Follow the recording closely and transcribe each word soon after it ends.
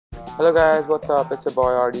Hello guys, what's up? It's your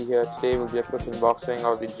boy RD here. Today we'll be a quick unboxing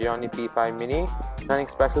of the Gionee P5 Mini running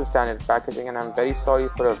special standard packaging, and I'm very sorry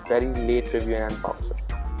for a very late review and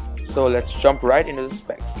unboxing. So let's jump right into the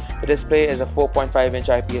specs. The display is a 4.5-inch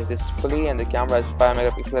IPS display and the camera is 5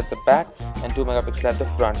 megapixel at the back and 2 megapixel at the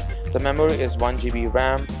front. The memory is 1 GB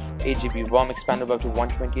RAM, 8 GB ROM expandable up to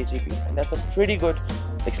 128 GB, and that's a pretty good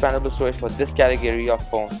expandable storage for this category of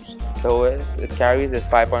phones. The OS it carries is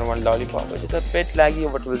 5.1 Lollipop, which is a bit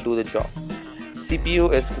laggy but will do the job.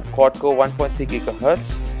 CPU is quad-core 1.3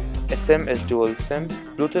 GHz, SIM is dual SIM,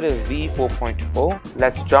 Bluetooth is V4.0.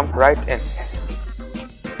 Let's jump right in.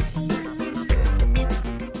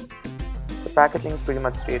 The packaging is pretty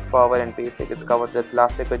much straightforward and basic. It's covered with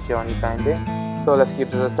plastic with Gionee branding. So let's keep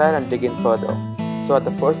this aside and dig in further. So at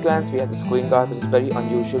the first glance we have the screen guard, which is very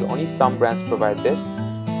unusual. Only some brands provide this.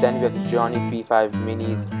 Then we have the Gionee P5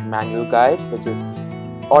 Mini's manual guide, which is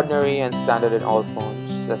ordinary and standard in all phones.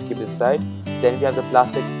 Let's keep this aside. Then we have the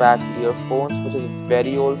plastic backed earphones, which is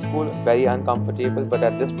very old school, very uncomfortable, but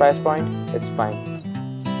at this price point it's fine.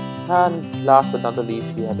 And last but not the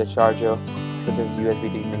least, we have the charger, which is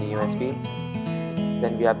USB-D mini USB.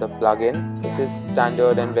 Then we have the plug-in, which is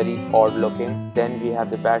standard and very odd looking. Then we have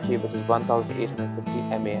the battery, which is 1850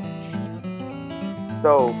 mAh.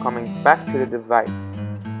 So coming back to the device,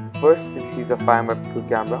 first we see the 5 megapixel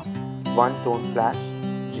camera, 1 tone flash,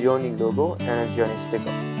 Gionee logo and a Gionee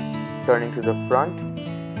sticker. Turning to the front,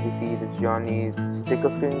 we see the Gionee's sticker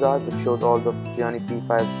screen guard, which shows all the Gionee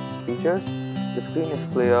P5's features. The screen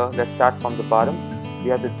is clear. Let's start from the bottom. We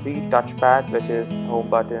have the 3 touchpad, which is home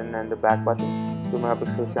button and the back button, 2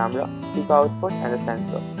 megapixel camera, speaker output and a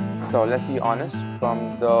sensor. So let's be honest,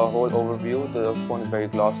 from the whole overview, the phone is very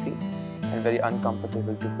glossy and very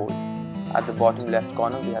uncomfortable to hold. At the bottom left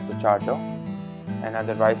corner we have the charger, and at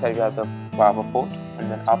the right side we have the power port, and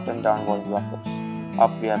then up and down volume rockers.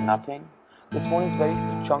 Up we have nothing. This phone is very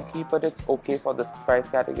chunky, but it's okay for this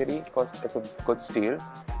price category because it's a good steal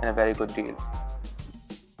and a very good deal.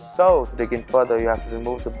 So to dig in further, you have to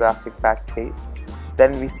remove the plastic back case.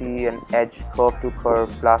 Then we see an edge curve to curve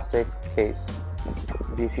plastic case.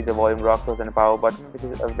 We see the volume rockers and a power button, which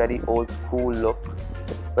is a very old school look.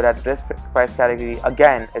 But at this price category,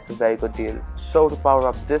 again, it's a very good deal. So to power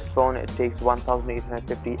up this phone, it takes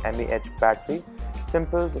 1850 mAh battery.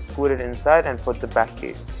 Simple, just put it inside and put the back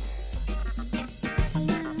case.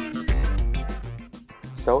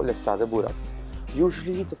 So let's start the boot up.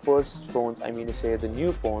 Usually the first phones, the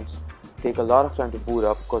new phones, take a lot of time to boot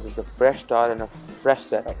up because it's a fresh start and a fresh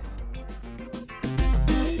setup.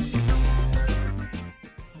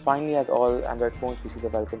 Finally, as all Android phones, we see the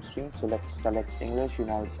welcome screen. So let's select English,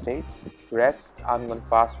 United States. Rest, I'm going to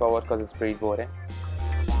fast forward because it's pretty boring.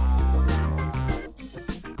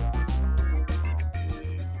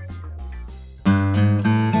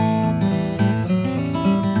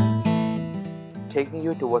 Taking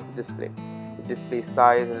you towards the display. The display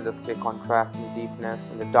size and the display contrast and deepness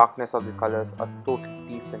and the darkness of the colors are totally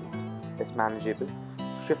decent. It's manageable.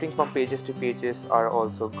 Shifting from pages to pages are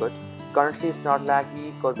also good. Currently it's not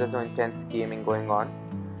laggy because there's no intense gaming going on.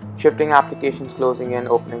 Shifting applications, closing and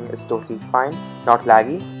opening is totally fine, not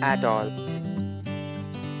laggy at all.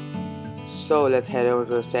 So let's head over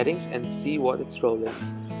to the settings and see what it's rolling.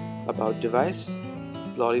 About device,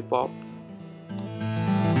 Lollipop.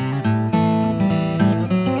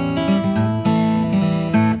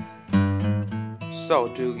 So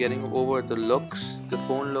to getting over the looks, the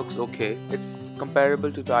phone looks okay. It's comparable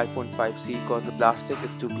to the iPhone 5C because the plastic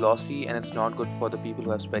is too glossy and it's not good for the people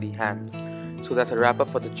who have sweaty hands. So that's a wrap up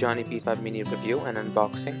for the Gionee P5 Mini review and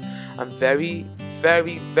unboxing. I'm very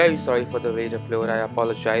sorry for the late upload. I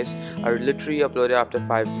apologize. I literally uploaded after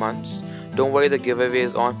 5 months. Don't worry, the giveaway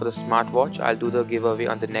is on for the smartwatch. I'll do the giveaway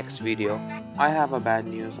on the next video. I have a bad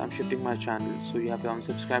news. I'm shifting my channel, so you have to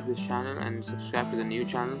unsubscribe to this channel and subscribe to the new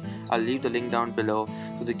channel. I'll leave the link down below.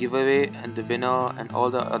 So the giveaway and the winner and all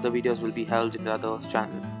the other videos will be held in the other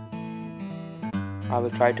channel. I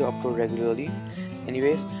will try to upload regularly.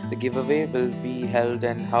 Anyways, the giveaway will be held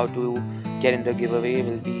and how to get in the giveaway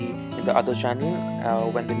will be in the other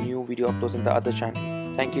channel when the new video uploads in the other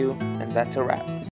channel. Thank you, and that's a wrap.